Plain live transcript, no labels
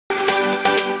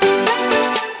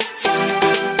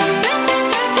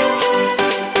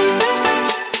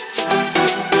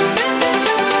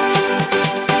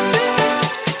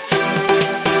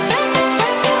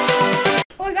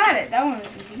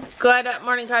Good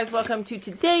morning, guys. Welcome to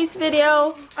today's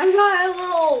video. I got a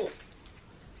little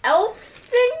elf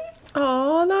thing.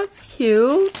 Oh, that's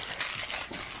cute.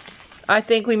 I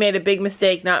think we made a big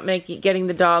mistake not getting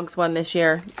the dogs one this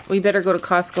year. We better go to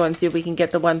Costco and see if we can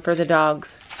get the one for the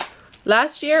dogs.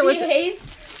 Last year it was... She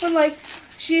hates when like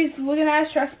she's looking at a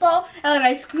stress ball and then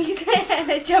I squeeze it and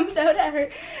it jumps out at her.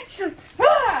 She's like,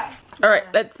 ah! All right,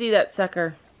 let's see that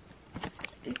sucker.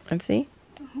 Let's see.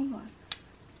 Hold on.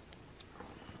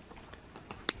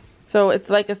 So it's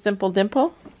like a simple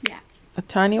dimple? Yeah. A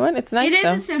tiny one? It's nice. It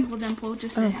though. is a simple dimple,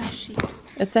 just it has shapes.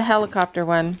 It's a helicopter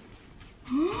one.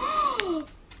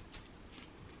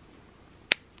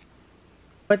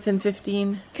 What's in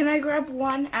 15? Can I grab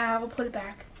one and I'll put it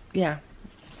back? Yeah.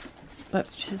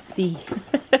 Let's just see.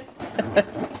 Mini pop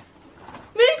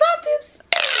tubes.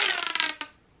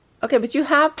 Okay, but you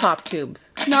have pop tubes.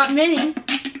 Not mini.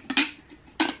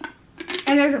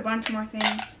 And there's a bunch more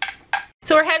things.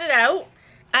 So we're headed out.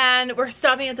 And we're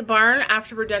stopping at the barn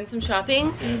after we're done some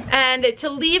shopping. And to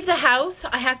leave the house,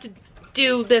 I have to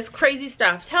do this crazy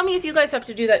stuff. Tell me if you guys have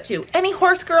to do that too. Any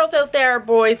horse girls out there,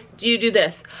 boys, do you do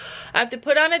this? I have to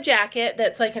put on a jacket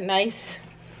that's like a nice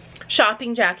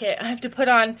shopping jacket. I have to put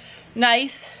on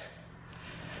nice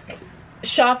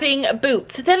shopping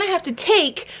boots. Then I have to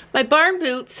take my barn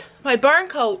boots, my barn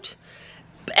coat,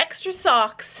 extra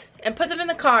socks, and put them in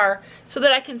the car so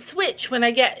that I can switch when I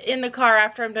get in the car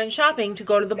after I'm done shopping to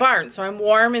go to the barn. So I'm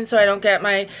warm and so I don't get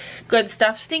my good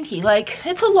stuff stinky. Like,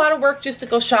 it's a lot of work just to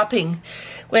go shopping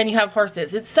when you have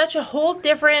horses. It's such a whole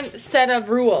different set of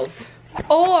rules.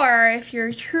 Or if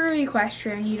you're truly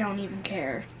equestrian, you don't even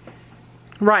care.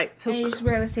 Right. So and you just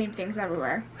wear the same things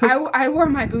everywhere. I wore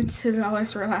my boots to the dollar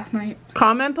store last night.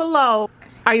 Comment below,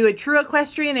 are you a true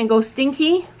equestrian and go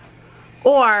stinky?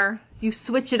 Or you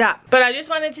switch it up? But I just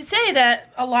wanted to say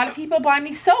that a lot of people buy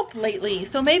me soap lately.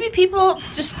 So maybe people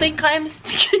just think I'm a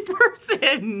stinky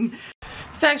person.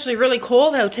 It's actually really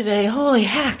cold out today. Holy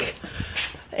heck.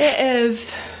 It is,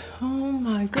 oh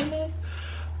my goodness,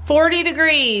 40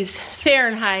 degrees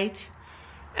Fahrenheit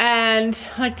and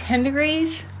like 10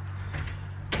 degrees.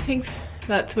 I think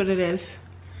that's what it is.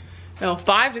 No,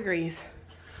 5 degrees.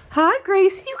 Hi,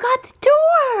 Gracie, you got the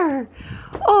door.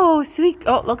 Oh, sweet.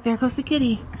 Oh, look, there goes the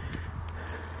kitty.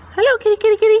 Hello, kitty,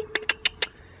 kitty, kitty.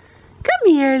 Come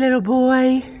here, little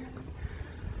boy.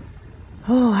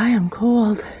 Oh, I am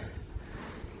cold.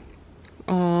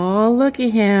 Oh, look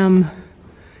at him.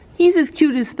 He's as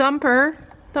cute as Thumper.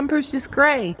 Thumper's just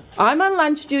gray. I'm on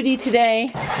lunch duty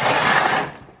today.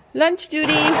 Lunch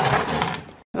duty.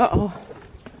 Uh-oh.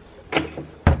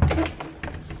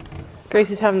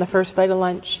 Gracie's having the first bite of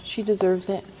lunch. She deserves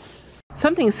it.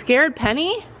 Something scared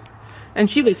Penny, and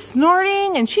she was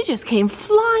snorting, and she just came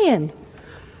flying.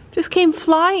 Just came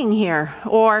flying here.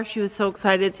 Or she was so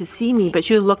excited to see me, but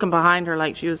she was looking behind her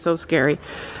like she was so scary.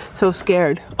 So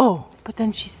scared. Oh, but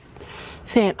then she's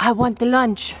saying, I want the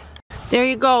lunch. There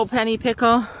you go, Penny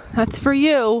Pickle. That's for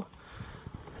you.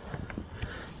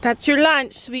 That's your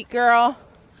lunch, sweet girl.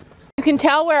 You can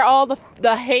tell where all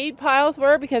the hay piles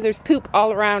were because there's poop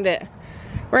all around it.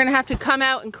 We're gonna have to come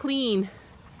out and clean.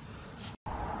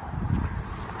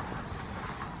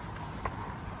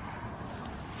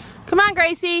 Come on,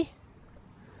 Gracie.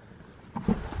 I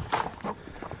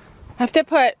have to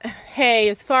put hay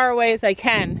as far away as I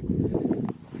can.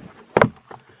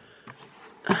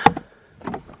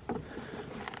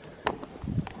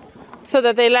 So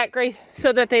that they let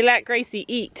Gracie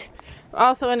eat.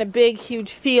 Also in a big,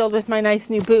 huge field with my nice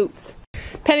new boots.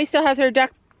 Penny still has her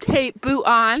duct tape boot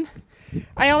on.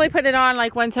 I only put it on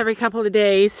like once every couple of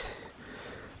days.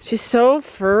 She's so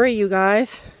furry, you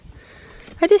guys.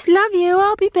 I just love you.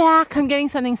 I'll be back. I'm getting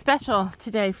something special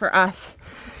today for us.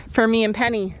 For me and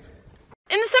Penny.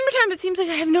 In the summertime, it seems like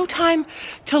I have no time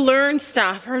to learn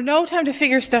stuff or no time to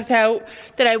figure stuff out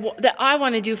that I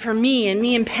want to do for me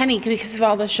and Penny because of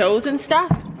all the shows and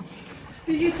stuff.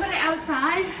 Did you put it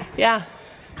outside? Yeah.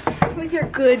 With your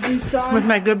good boots on? With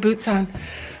my good boots on.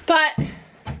 But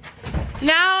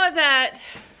now that,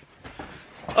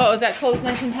 oh, is that closed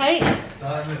nice and tight?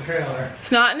 Not in the trailer.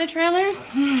 It's not in the trailer?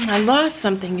 I lost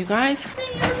something, you guys.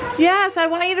 Yes, I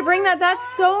want you to bring that. That's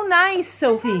so nice,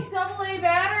 Sophie. AA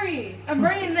batteries. I'm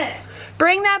bringing this.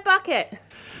 Bring that bucket.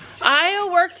 I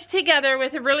worked together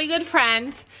with a really good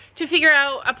friend to figure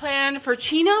out a plan for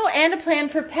Chino and a plan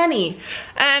for Penny.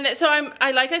 And so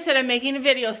like I said, I'm making a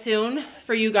video soon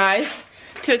for you guys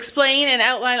to explain and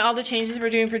outline all the changes we're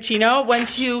doing for Chino.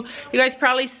 Once you guys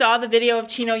probably saw the video of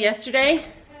Chino yesterday.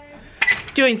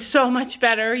 Doing so much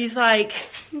better. He's like,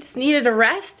 he just needed a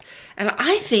rest. And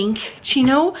I think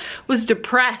Chino was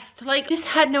depressed. Like, just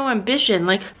had no ambition.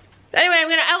 Like, Anyway, I'm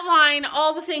gonna outline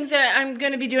all the things that I'm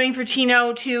gonna be doing for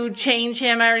Chino to change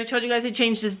him. I already told you guys I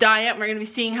changed his diet. We're gonna be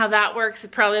seeing how that works.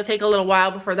 It probably will take a little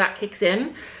while before that kicks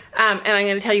in. And I'm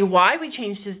gonna tell you why we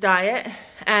changed his diet.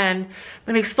 And I'm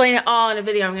gonna explain it all in a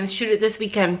video. I'm gonna shoot it this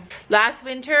weekend. Last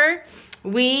winter,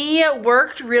 we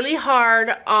worked really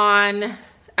hard on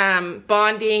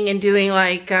bonding and doing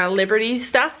like Liberty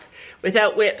stuff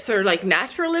without whips, or like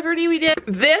natural Liberty we did.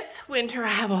 This winter I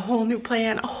have a whole new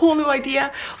plan, a whole new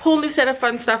idea, whole new set of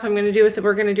fun stuff I'm gonna do with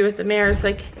we're gonna do with the mares.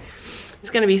 Like, it's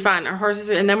gonna be fun. Our horses,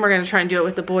 and then we're gonna try and do it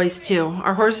with the boys too.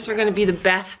 Our horses are gonna be the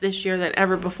best this year than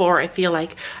ever before. I feel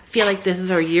like this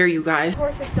is our year, you guys.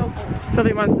 Horse is so cool.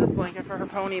 Sophie wants this blanket for her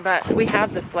pony, but we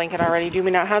have this blanket already. Do we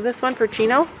not have this one for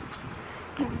Chino?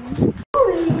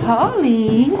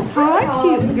 Holly, hi,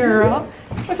 cute girl.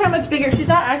 Look how much bigger. She's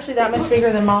not actually that much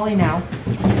bigger than Molly now.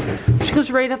 She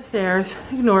goes right upstairs,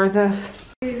 ignores us.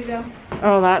 Here we go.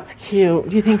 Oh, that's cute.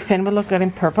 Do you think Finn would look good in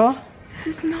purple?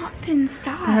 This is not Finn's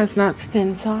size. That's not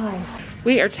Finn's size.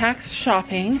 We are tax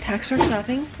shopping.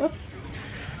 Whoops.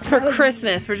 For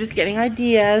Christmas. We're just getting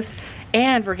ideas.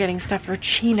 And we're getting stuff for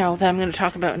Chino that I'm going to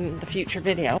talk about in the future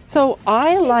video. So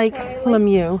I like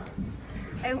Lemieux.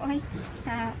 I like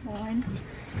that one.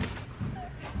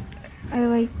 I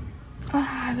like, oh,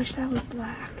 I wish that was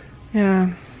black.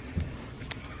 Yeah.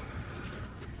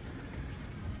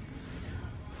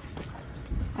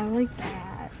 I like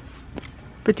that.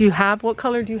 But do you have, what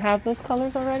color, do you have those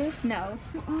colors already? No.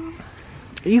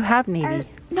 You have navy.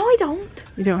 No, I don't.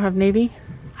 You don't have navy?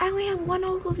 I only have one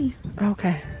Ogilvy.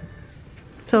 Okay.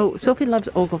 So Sophie loves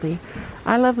Ogilvy.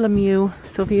 I love Lemieux.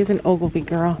 Sophie is an Ogilvy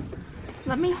girl.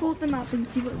 Let me hold them up and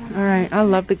see what one. All right, I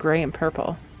love the gray and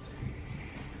purple.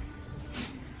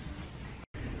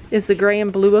 Is the gray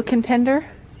and blue a contender?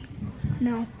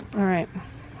 No. All right.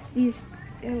 These.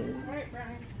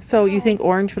 So you think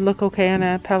orange would look okay on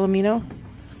a Palomino?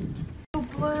 Go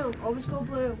blue. Always go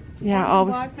blue. Yeah,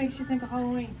 always. Black makes you think of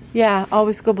Halloween. Yeah,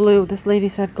 always go blue. This lady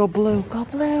said go blue. Go I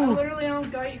blue. literally own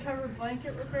Diet Covered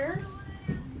blanket repairs.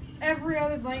 Every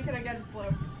other blanket I get is blue.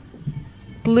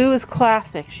 Blue is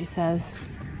classic, she says.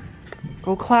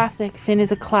 Go classic. Finn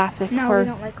is a classic No, horse.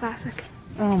 we don't like classic.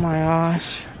 Oh my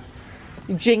gosh.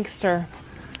 You jinxed her.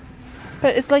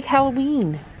 But it's like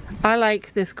Halloween. I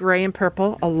like this gray and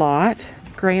purple a lot.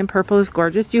 Gray and purple is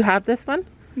gorgeous. Do you have this one?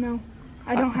 No,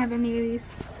 I don't have any of these.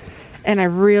 And I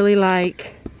really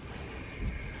like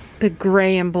the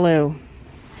gray and blue.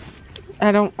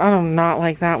 I don't not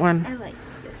like that one. I like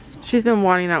this one. She's been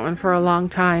wanting that one for a long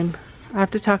time. I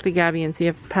have to talk to Gabby and see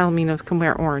if Palominos can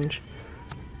wear orange.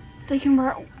 They can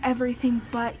wear everything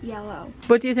but yellow.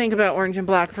 What do you think about orange and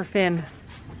black for Finn?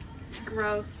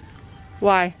 Gross.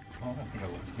 Why? Oh,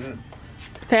 that looks good.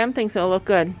 Sam thinks it'll look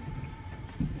good.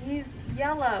 He's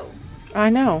yellow. I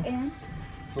know. And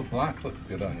So black looks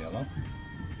good on yellow.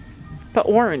 But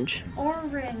orange.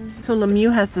 orange. So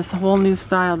Lemieux has this whole new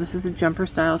style. This is a jumper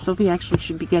style. Sophie actually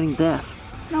should be getting this.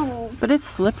 No. But it's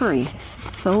slippery.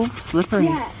 So slippery.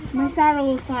 Yeah, my saddle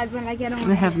will slide when I get on.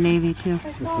 They have navy too. I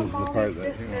This saw is the part Molly's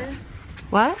that, sister.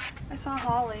 What? I saw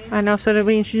Holly. I know, so did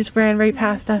we, and she just ran right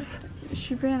past us.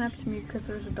 She ran up to me because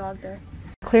there was a dog there.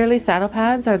 Clearly saddle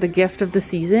pads are the gift of the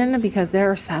season because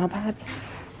there are saddle pads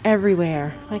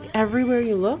everywhere. Like everywhere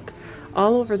you look,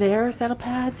 all over there, saddle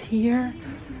pads, here,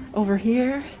 over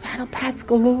here, saddle pads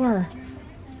galore.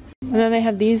 And then they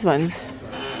have these ones.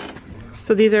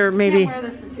 So these are maybe, Can't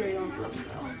wear this material in gloves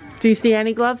though. do you see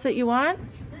any gloves that you want?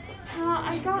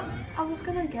 I was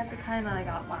gonna get the kind that I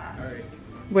got last.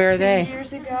 Where are 2 they?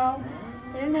 years ago.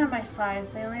 They didn't have my size.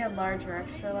 They only had large or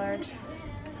extra large.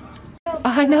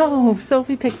 I know,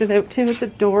 Sophie picked it out too. It's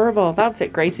adorable. That would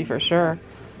fit Gracie for sure.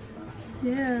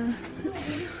 Yeah.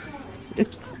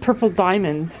 It's purple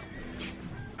diamonds.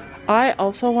 I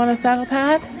also want a saddle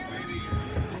pad,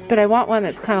 but I want one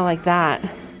that's kind of like that.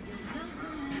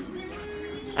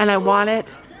 And I want it,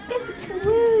 It's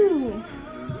blue.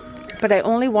 but I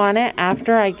only want it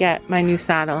after I get my new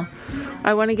saddle.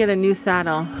 I want to get a new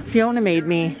saddle. Fiona made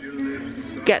me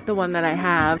get the one that I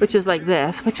have, which is like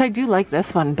this, which I do like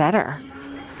this one better.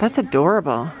 That's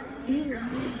adorable.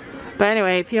 But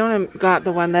anyway, Fiona got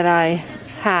the one that I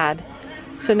had.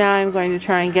 So now I'm going to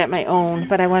try and get my own,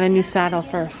 but I want a new saddle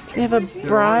first. They have a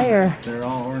briar. They're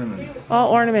all ornaments.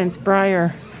 All ornaments,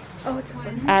 briar. Oh, it's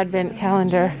fun. Advent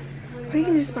calendar. Or you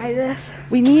can just buy this.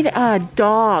 We need a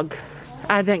dog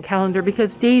advent calendar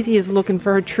because Daisy is looking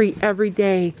for a treat every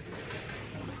day.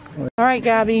 All right,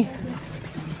 Gabby.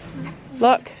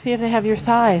 Look, see if they have your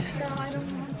size. No, I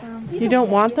don't want them. You don't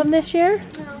want them this year?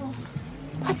 No.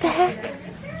 What the heck?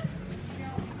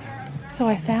 So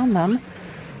I found them,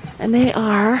 and they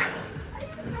are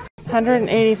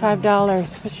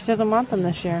 $185, but she doesn't want them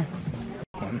this year.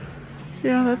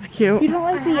 Yeah, that's cute. You don't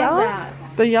like the yellow?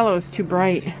 The yellow is too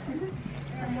bright.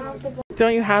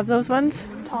 Don't you have those ones?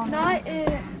 Not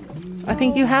in. I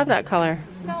think you have that color.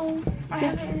 No, I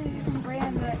have it in a different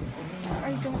brand, but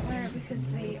I don't wear it because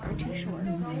they are too short.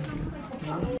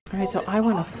 Alright, so I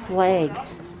want a flag.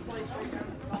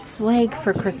 A flag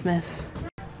for Christmas.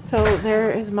 So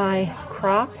there is my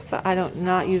crop, but I don't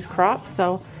not use crops,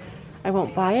 so I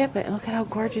won't buy it, but look at how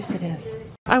gorgeous it is.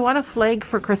 I want a flag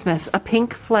for Christmas, a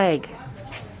pink flag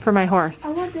for my horse. I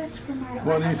want this for my horse.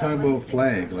 What are you talking about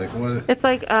flag? Like what? It's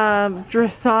like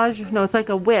dressage, no, it's like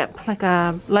a whip, like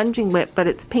a lunging whip, but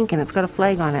it's pink and it's got a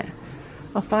flag on it.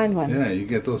 I'll find one. Yeah, you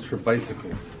get those for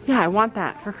bicycles. Yeah, I want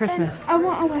that for Christmas. And I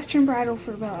want a western bridle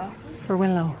for Bella. For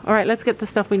Willow. Alright, let's get the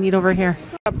stuff we need over here.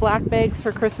 Got black bags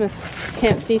for Christmas.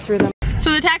 Can't see through them.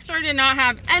 So the Tack store did not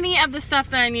have any of the stuff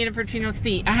that I needed for Chino's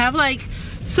feet. I have like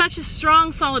such a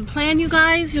strong, solid plan, you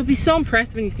guys. You'll be so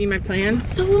impressed when you see my plan.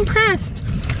 So impressed.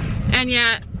 And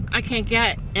yet, I can't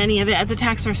get any of it at the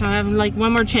Tack store, so I have like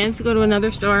one more chance to go to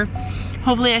another store.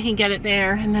 Hopefully I can get it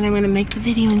there, and then I'm gonna make the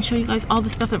video and show you guys all the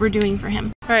stuff that we're doing for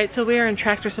him. All right, so we are in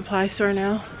Tractor Supply store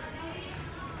now.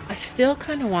 I still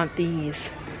kind of want these.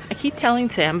 I keep telling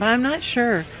Sam, but I'm not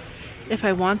sure if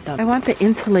I want them. I want the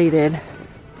insulated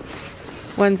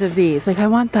ones of these. Like I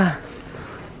want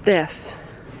this.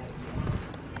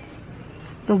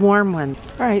 The warm one.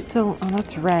 All right, so oh,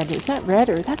 that's red. Is that red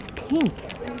or that's pink?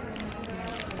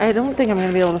 I don't think I'm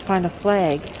gonna be able to find a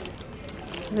flag.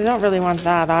 I don't really want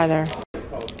that either.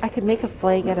 I could make a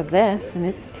flag out of this and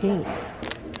it's pink.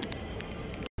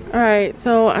 Alright,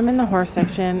 so I'm in the horse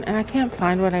section and I can't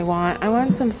find what I want. I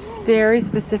want some very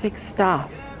specific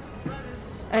stuff.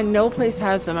 And no place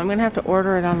has them. I'm gonna have to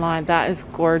order it online. That is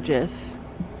gorgeous.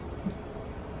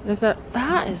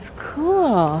 That is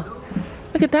cool.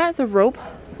 Look at that, it's a rope.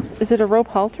 Is it a rope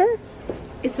halter?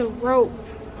 It's a rope.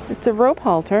 It's a rope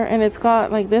halter and it's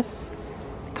got like this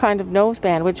kind of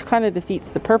noseband, which kind of defeats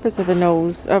the purpose of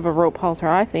a rope halter,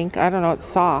 I think. I don't know, it's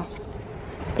soft.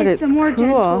 But it's a more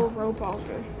gentle rope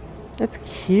halter. It's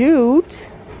cute.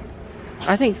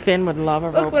 I think Finn would love a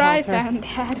rope halter. Look what I found,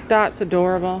 Dad. That's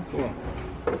adorable. Cool.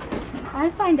 I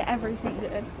find everything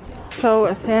good.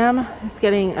 So Sam is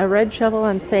getting a red shovel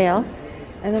on sale.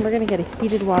 And then we're gonna get a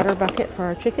heated water bucket for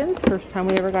our chickens. First time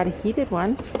we ever got a heated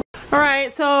one. All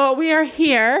right, so we are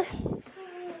here.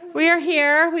 We are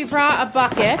here. We brought a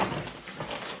bucket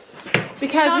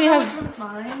because we have. Which one's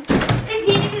mine? Is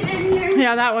heated in here?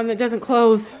 Yeah, that one that doesn't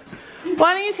close.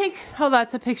 Why don't you take? Oh,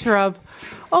 that's a picture of.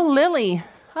 Oh, Lily.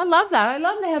 I love that. I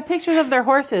love they have pictures of their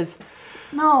horses.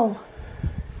 No,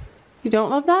 You don't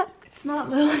love that? it's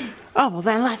not Lily. Oh, well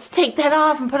then let's take that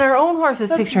off and put our own horse's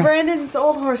That's picture. Brandon's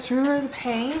old horse. Remember the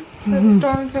paint that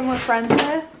Storm and Finn were friends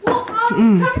with? Well,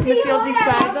 the field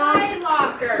beside them.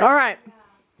 All right.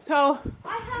 So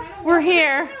we're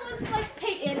here. That looks like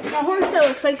Peyton. A horse that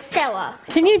looks like Stella.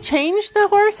 Can you change the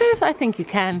horses? I think you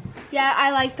can. Yeah, I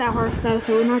like that horse though,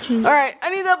 so we're not changing. All right, I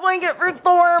need that blanket for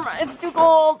Storm. It's too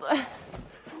cold. Oh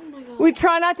my God. We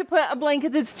try not to put a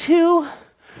blanket that's too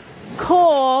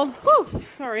cold. Whew,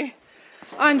 sorry.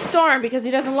 On Storm because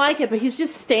he doesn't like it, but he's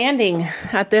just standing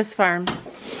at this farm.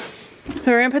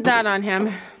 So we're gonna put that on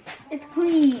him. It's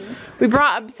clean. We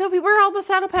brought, Sophie, where are all the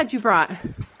saddle pads you brought?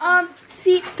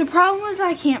 See, the problem is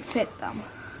I can't fit them.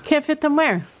 Can't fit them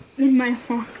where? In my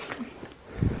horse.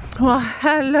 Well,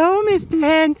 hello, Mr.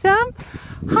 Handsome.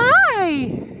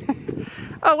 Hi.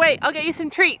 Oh, wait, I'll get you some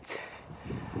treats.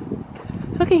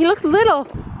 Okay, he looks little.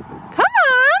 Come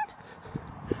on.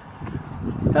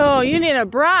 Oh, you need a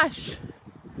brush.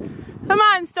 Come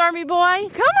on, Stormy boy.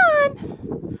 Come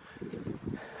on.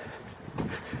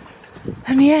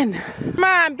 Let me in. Come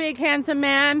on, big handsome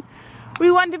man. We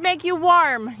wanted to make you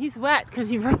warm. He's wet because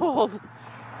he rolled.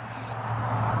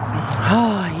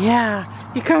 Oh, yeah.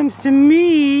 He comes to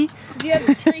me. Do you have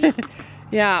the treat?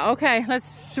 Yeah, okay.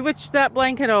 Let's switch that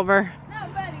blanket over. No,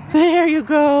 buddy. There you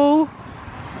go.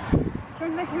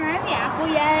 Can I have the apple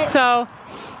yet? So,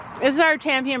 this is our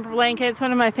champion blanket. It's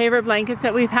one of my favorite blankets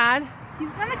that we've had.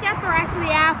 He's gonna get the rest of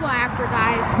the apple after,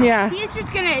 guys. Yeah. He's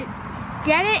just gonna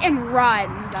get it and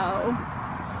run, though.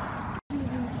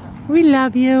 We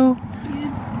love you.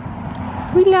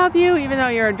 We love you, even though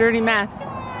you're a dirty mess.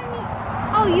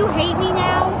 Oh, you hate me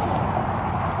now?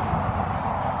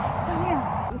 So here.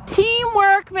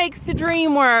 Teamwork makes the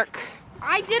dream work.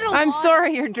 I did a lot. I'm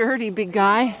sorry you're dirty, big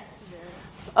guy.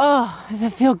 Oh, does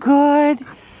it feel good?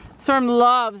 Storm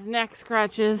loves neck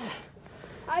scratches.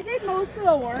 I did most of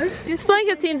the work. This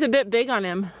blanket seems a bit big on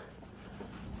him.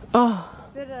 Oh.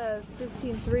 Bit of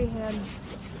 15 3 hand.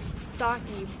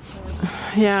 stocky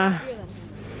horse. Yeah.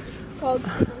 Called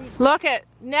Look at,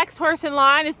 next horse in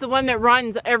line is the one that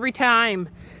runs every time.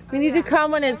 We need to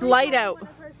come when it's light out. when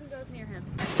a person goes near him.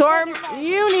 Storm,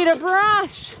 you need a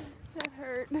brush. That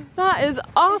hurt. That is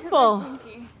awful.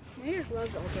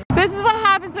 This is what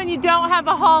happens when you don't have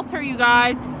a halter, you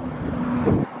guys.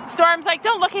 Storm's like,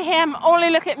 don't look at him, only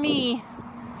look at me.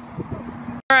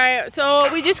 Alright,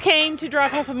 so we just came to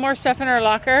drop off more stuff in our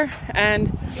locker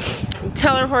and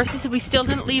tell our horses that we still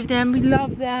didn't leave them. We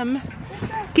love them.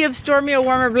 Give Stormy a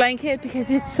warmer blanket because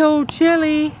it's so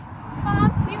chilly.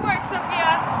 Teamwork,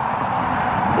 Sophia.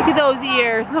 Look at those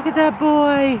ears. Look at that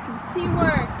boy.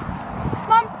 Teamwork.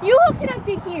 Mom, you hooked it up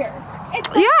to here. It's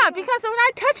Yeah, because when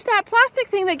I touched that plastic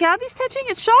thing that Gabby's touching,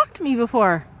 it shocked me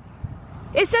before.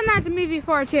 It's done that to me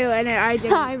before too, and I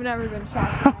didn't. I've never been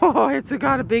shocked. Oh, it's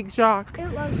got a big shock. It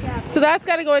loves that. So that's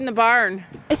got to go in the barn.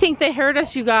 I think they heard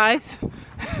us, you guys.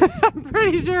 I'm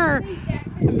pretty sure.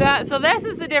 So this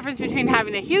is the difference between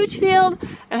having a huge field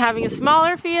and having a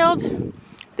smaller field.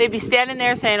 They'd be standing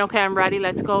there saying, okay, I'm ready,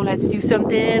 let's go, let's do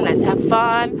something, let's have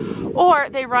fun. Or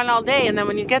they run all day and then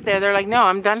when you get there, they're like, no,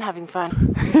 I'm done having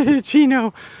fun.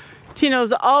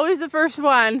 Chino's always the first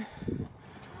one.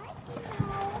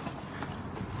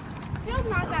 Field's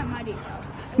not that muddy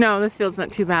though. No, this field's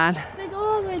not too bad. So go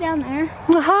all the way down there.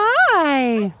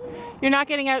 Hi! You're not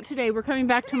getting out today, we're coming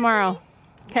back tomorrow.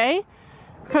 Okay?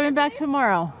 We're coming back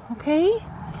tomorrow, okay?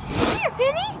 Here,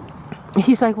 Finny.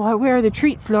 He's like, well, where are the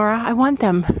treats, Laura? I want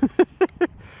them.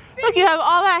 Look, you have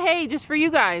all that hay just for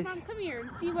you guys. Mom, come here and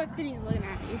see what Finny's looking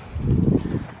at you.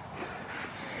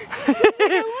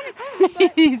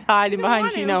 He's hiding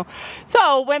behind Chino.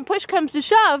 So when push comes to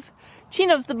shove,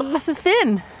 Chino's the boss of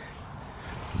Finn.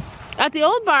 At the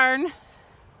old barn,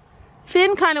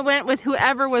 Finn kind of went with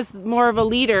whoever was more of a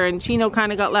leader and Chino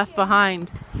kind of got left behind.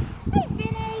 Hey,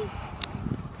 Finny.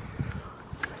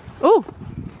 Oh,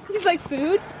 He's like,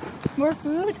 food? More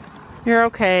food? you're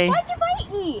okay. Why'd you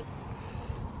bite me?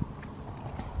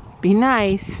 Be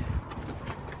nice.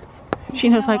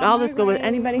 Chino's like, I'll just go with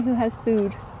anybody who has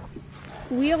food.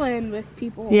 Wheeling with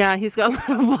people. Yeah, he's got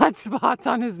little blood spots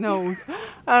on his nose.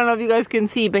 I don't know if you guys can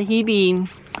see, but he be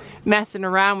messing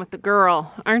around with the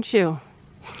girl, aren't you?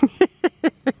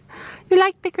 You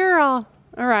like the girl.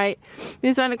 All right. We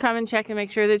just want to come and check and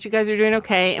make sure that you guys are doing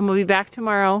okay, and we'll be back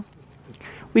tomorrow.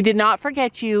 We did not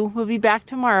forget you. We'll be back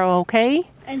tomorrow, okay?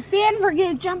 And Finn, we're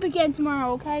gonna jump again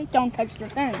tomorrow, okay? Don't touch the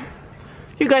fence.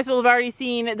 You guys will have already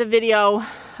seen the video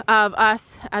of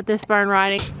us at this barn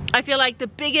riding. I feel like the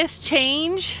biggest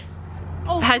change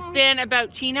has been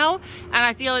about Chino, and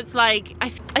I feel it's like, I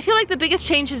feel like the biggest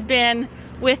change has been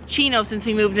with Chino since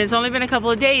we moved in. It's only been a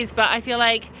couple of days, but I feel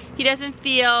like he doesn't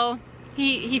feel,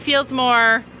 he feels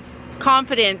more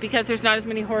confident because there's not as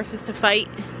many horses to fight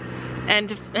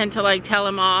and to like tell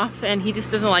him off, and he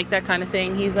just doesn't like that kind of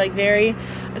thing. He's like very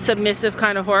submissive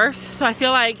kind of horse. So I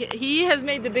feel like he has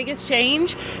made the biggest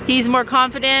change. He's more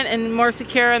confident and more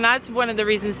secure, and that's one of the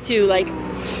reasons too. Like,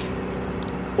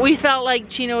 we felt like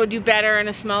Chino would do better in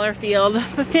a smaller field,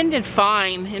 but Finn did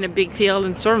fine in a big field,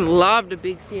 and Storm loved a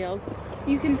big field.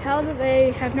 You can tell that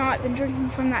they have not been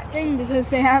drinking from that thing because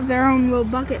they have their own little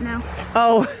bucket now.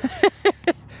 Oh,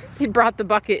 he brought the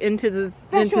bucket into the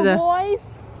boys.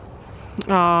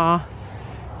 Aw,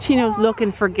 Chino's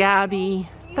looking for Gabby.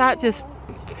 That just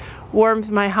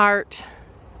warms my heart.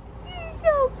 You're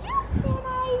so cute,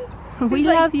 Finny. We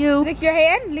love you. Lick your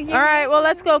hand. Lick your All right, hand. well,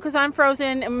 let's go because I'm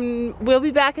frozen, and we'll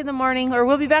be back in the morning, or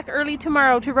we'll be back early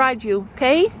tomorrow to ride you,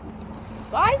 okay?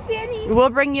 Bye, Finny. We'll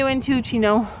bring you in too,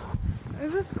 Chino.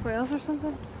 Is this quails or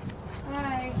something?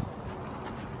 Hi.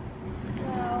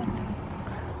 Well.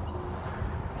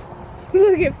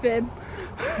 Look at Finn.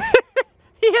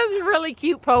 He has a really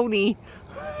cute pony.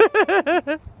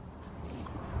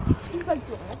 He's like,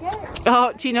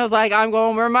 Oh, Chino's like, I'm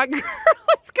going where my girl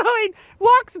is going.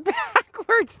 Walks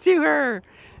backwards to her.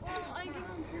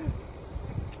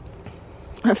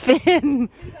 Finn.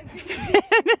 Finn.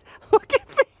 Look at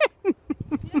Finn.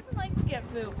 He doesn't like to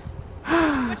get moved.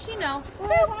 But Chino,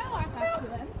 if I walk up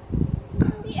to him,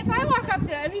 see, if I walk up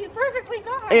to him, he's perfectly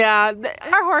fine. Yeah,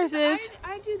 our horses.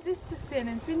 I do this to Finn,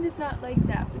 and Finn does not like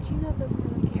that, but Chino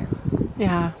doesn't really care.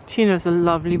 Yeah, Chino's a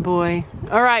lovely boy.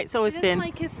 All right, so is He Finn.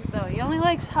 doesn't like kisses, though. He only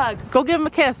likes hugs. Go give him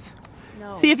a kiss.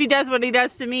 No. See if he does what he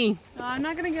does to me. No, I'm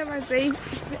not gonna get my face.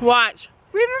 Watch.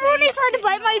 Remember when he tried to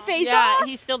bite my face Yeah, off?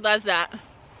 he still does that.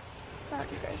 Sorry,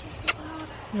 you guys are so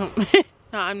loud. No.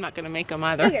 No, I'm not gonna make him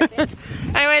either. Okay.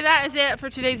 Anyway, that is it for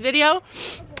today's video.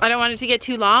 I don't want it to get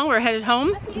too long. We're headed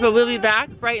home, but we'll be back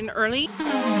bright and early.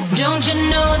 Don't you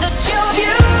know that you're